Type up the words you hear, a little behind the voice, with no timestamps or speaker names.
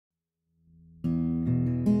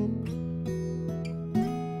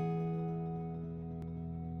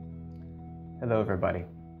Hello everybody.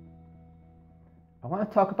 I want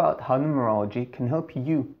to talk about how numerology can help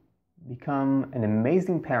you become an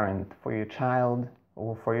amazing parent for your child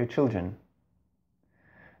or for your children.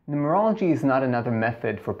 Numerology is not another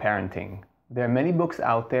method for parenting. There are many books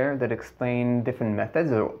out there that explain different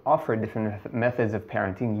methods or offer different methods of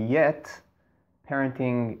parenting, yet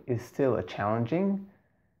parenting is still a challenging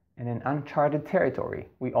and an uncharted territory.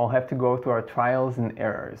 We all have to go through our trials and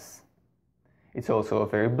errors. It's also a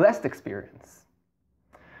very blessed experience.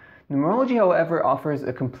 Numerology, however, offers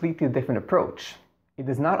a completely different approach. It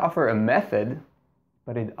does not offer a method,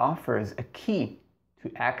 but it offers a key to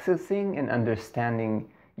accessing and understanding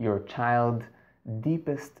your child's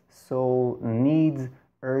deepest soul needs,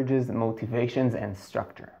 urges, motivations, and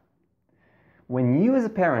structure. When you as a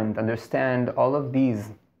parent understand all of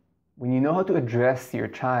these, when you know how to address your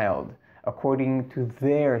child according to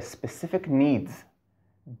their specific needs,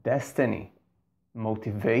 destiny,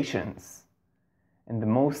 motivations, and the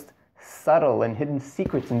most subtle and hidden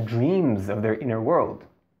secrets and dreams of their inner world,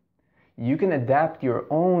 you can adapt your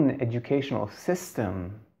own educational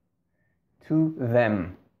system to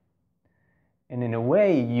them. And in a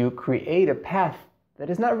way, you create a path that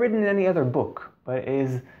is not written in any other book, but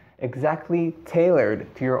is exactly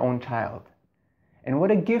tailored to your own child. And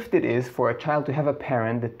what a gift it is for a child to have a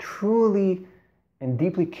parent that truly and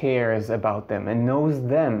deeply cares about them and knows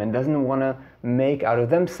them and doesn't want to make out of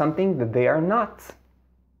them something that they are not.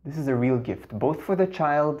 This is a real gift, both for the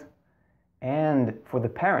child and for the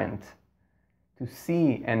parent, to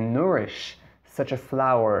see and nourish such a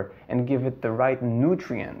flower and give it the right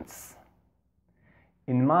nutrients.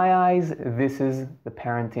 In my eyes, this is the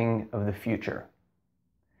parenting of the future.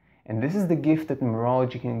 And this is the gift that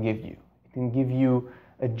numerology can give you. It can give you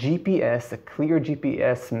a GPS, a clear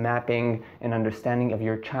GPS mapping and understanding of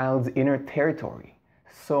your child's inner territory,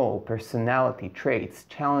 soul, personality, traits,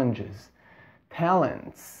 challenges,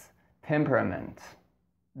 talents, temperament.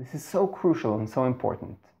 This is so crucial and so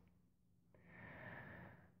important.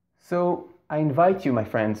 So I invite you, my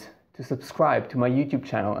friends, to subscribe to my YouTube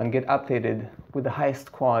channel and get updated with the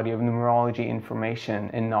highest quality of numerology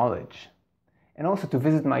information and knowledge. And also to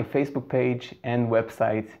visit my Facebook page and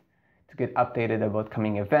website to get updated about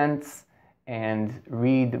coming events and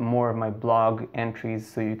read more of my blog entries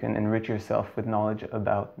so you can enrich yourself with knowledge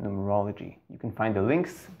about numerology. You can find the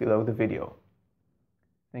links below the video.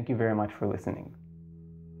 Thank you very much for listening.